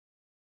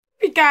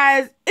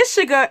Guys, it's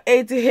your girl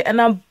A here,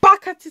 and I'm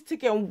back at it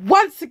again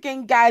once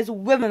again, guys,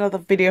 with another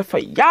video for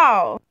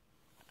y'all.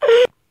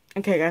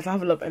 Okay guys, I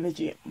have a lot of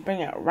energy. I'm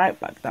bringing it right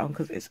back down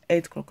because it's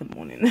 8 o'clock in the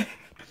morning.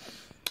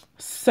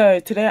 So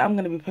today I'm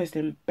going to be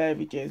posting bare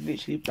videos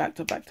literally back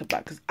to back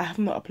because I have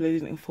not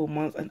uploaded in 4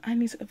 months and I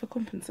need to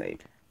overcompensate.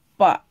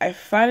 But I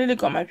finally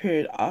got my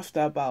period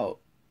after about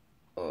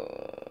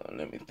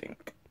let me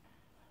think.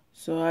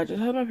 So I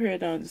just had my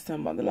period now in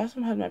December. The last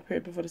time I had my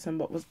period before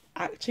December was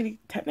actually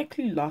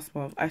technically last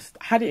month. I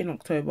had it in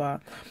October,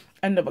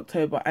 end of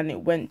October, and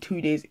it went 2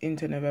 days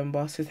into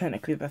November. So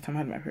technically that time I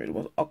had my period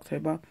was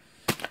October.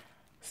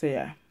 So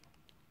yeah,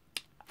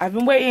 I've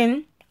been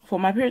waiting for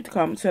my period to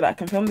come so that I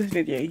can film this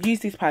video,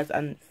 use these pads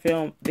and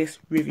film this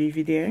review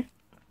video.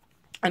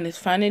 And it's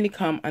finally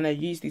come and I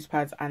used these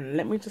pads and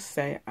let me just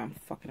say I'm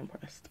fucking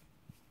impressed.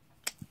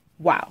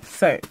 Wow.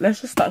 So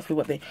let's just start with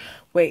what they...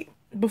 Wait,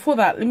 before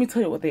that, let me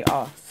tell you what they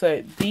are.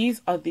 So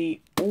these are the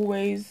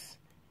Always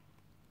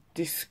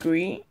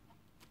Discreete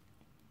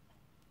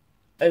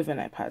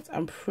overnight pads.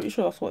 I'm pretty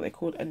sure that's what they're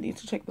called. I need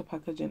to check the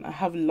packaging. I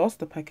have lost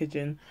the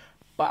packaging,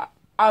 but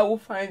I will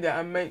find it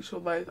and make sure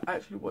that it's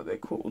actually what they're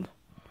called.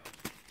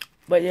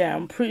 But yeah,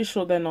 I'm pretty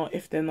sure they're not.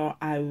 If they're not,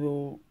 I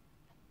will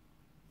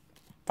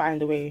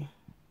find a way.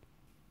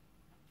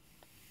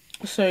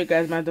 Sorry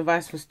guys, my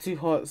device was too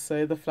hot,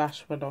 so the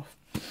flash went off.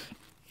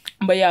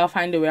 But yeah, I'll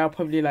find a way. I'll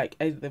probably like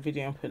edit the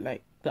video and put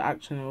like the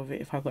action of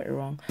it if I got it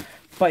wrong.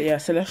 But yeah,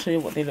 so let's show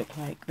you what they look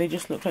like. They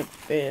just look like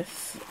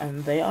this,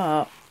 and they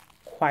are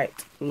quite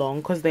long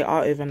because they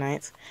are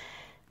overnight.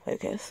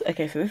 Focus.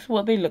 Okay, so this is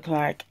what they look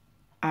like,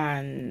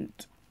 and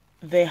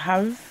they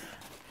have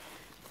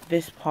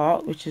this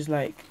part which is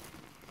like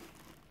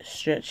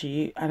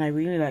stretchy, and I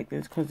really like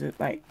this because it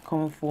like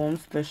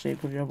conforms to the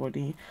shape of your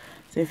body.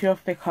 So if you're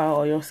thicker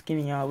or you're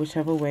skinnier,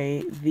 whichever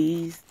way,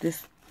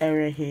 this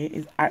area here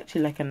is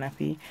actually like a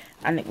nappy,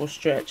 and it will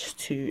stretch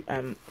to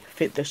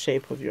fit the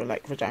shape of your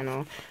like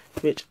vagina,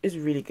 which is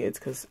really good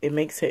because it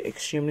makes it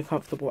extremely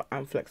comfortable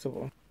and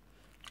flexible.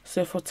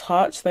 So for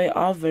touch, they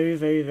are very,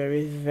 very,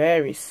 very,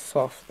 very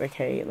soft.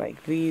 Okay,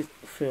 like these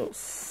feel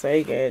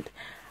so good.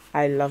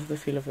 I love the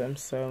feel of them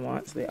so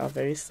much. They are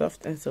very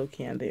soft and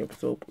silky and they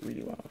absorb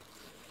really well.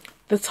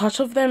 The touch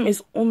of them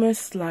is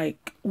almost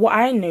like, what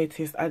I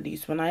noticed at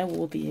least when I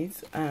wore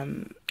these,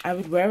 I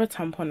would wear a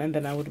tampon and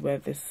then I would wear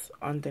this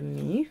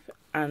underneath,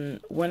 and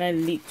when I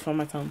leaked from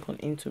my tampon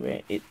into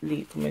it, it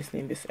leaked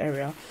mostly in this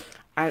area,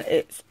 and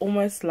it's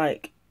almost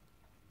like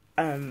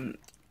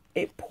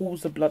it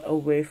pulls the blood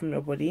away from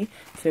your body.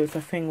 So it's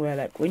a thing where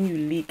like when you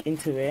leak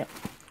into it,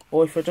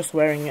 or if you're just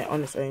wearing it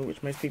on its own,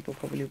 which most people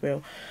probably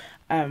will,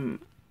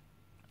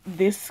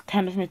 this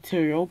kind of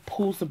material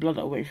pulls the blood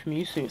away from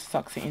you, so it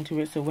sucks it into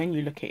it, so when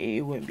you look at it,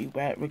 it won't be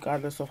wet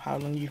regardless of how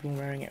long you've been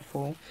wearing it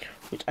for,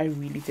 which I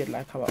really did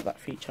like about that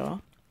feature.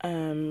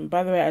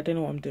 By the way, I don't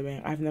know what I'm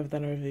doing. I've never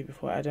done a review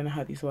before. I don't know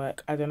how these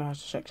work. I don't know how to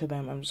structure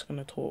them. I'm just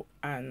going to talk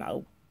and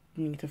I'll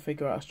need to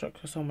figure out a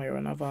structure some way or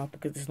another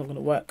because it's not going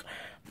to work.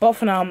 But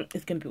for now,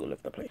 it's going to be all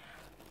over the place.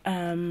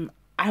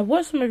 I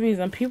watched some reviews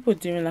and people were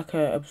doing like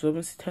a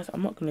absorbency test.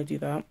 I'm not going to do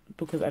that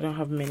because I don't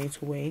have many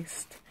to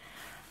waste.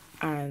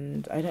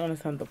 And I don't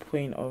understand the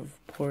point of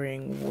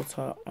pouring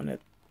water on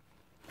it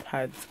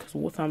pads because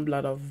water and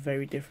blood are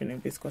very different in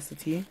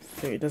viscosity,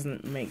 so it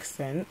doesn't make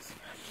sense.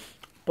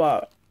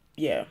 But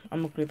yeah,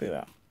 I'm not gonna do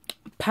that.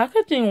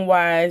 Packaging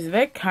wise,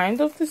 they're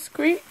kind of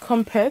discreet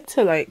compared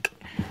to like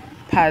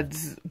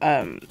pads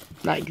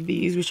like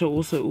these, which are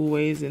also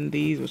Always, and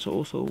these which are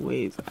also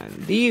Always,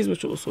 and these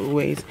which are also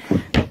Always.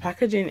 The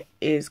packaging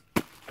is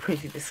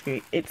pretty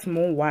discreet. It's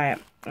more white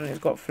and it's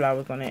got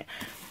flowers on it,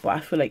 but I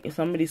feel like if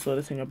somebody saw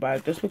this in your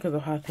bag, just because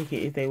of how thick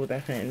it is, they will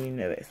definitely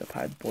know that it's a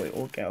pad, boy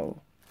or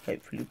girl.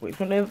 Hopefully boys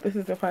will know that this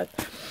is a pad.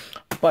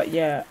 But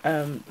yeah,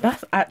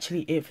 that's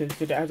actually it for this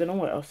video. I don't know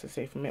what else to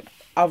say from it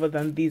other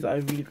than these are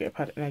a really great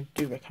pad and I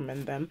do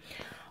recommend them.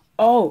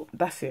 Oh,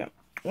 that's it.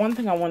 One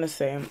thing I want to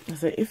say is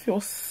that if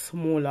you're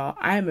smaller,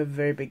 I am a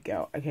very big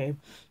girl, okay?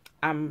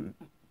 I'm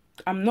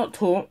not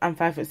tall, I'm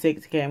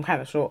 5'6", okay? I'm kind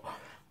of short.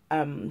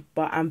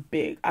 But I'm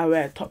big. I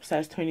wear top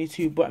size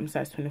 22, bottom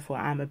size 24.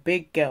 I'm a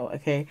big girl,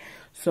 okay?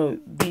 So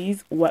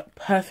these work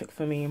perfect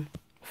for me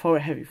for a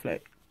heavy flow.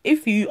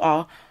 If you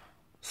are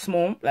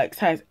small, like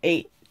size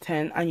 8,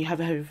 10, and you have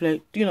a heavy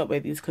flow, do not wear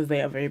these because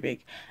they are very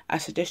big. I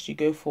suggest you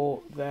go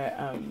for the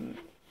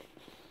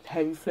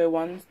heavy flow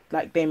ones.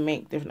 Like, they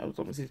make different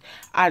absorbencies.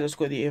 I just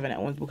got the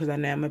overnight ones because I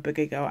know I'm a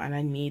bigger girl and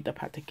I need the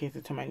pad to cater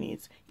to my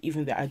needs,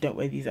 even though I don't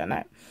wear these at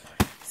night.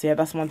 So yeah,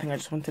 that's one thing I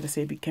just wanted to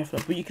say, be careful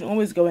of. But you can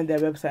always go on their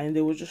website and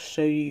they will just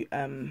show you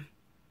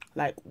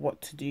like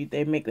what to do.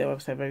 They make their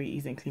website very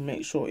easy and clean.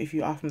 Make sure if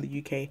you are from the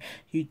UK,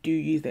 you do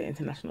use their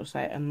international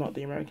site and not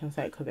the American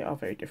site because they are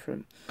very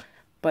different.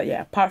 But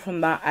yeah, apart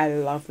from that, I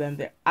love them.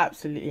 They're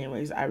absolutely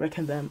amazing. I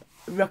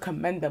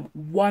recommend them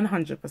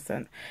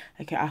 100%.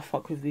 Okay, I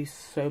fuck with these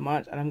so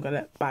much and I'm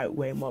gonna buy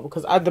way more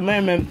because at the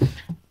moment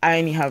I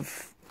only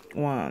have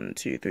 1,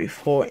 2, 3,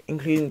 4,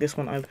 including this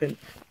one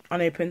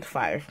unopened,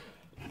 5.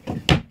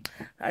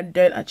 I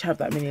don't actually have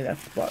that many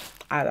left, but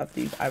I love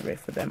these. I rate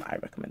for them. I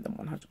recommend them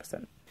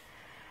 100%.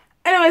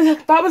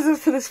 Anyways, that was it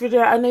for this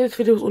video. I know this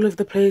video was all over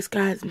the place,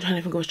 guys. I'm trying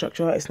to think of a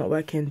structure. It's not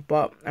working,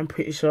 but I'm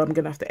pretty sure I'm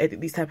gonna have to edit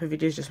these type of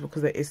videos just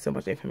because there is so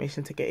much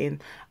information to get in.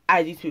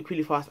 I do speak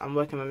really fast. I'm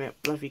working on it.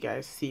 Love you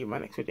guys. See you in my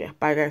next video.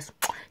 Bye, guys.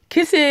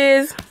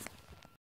 Kisses.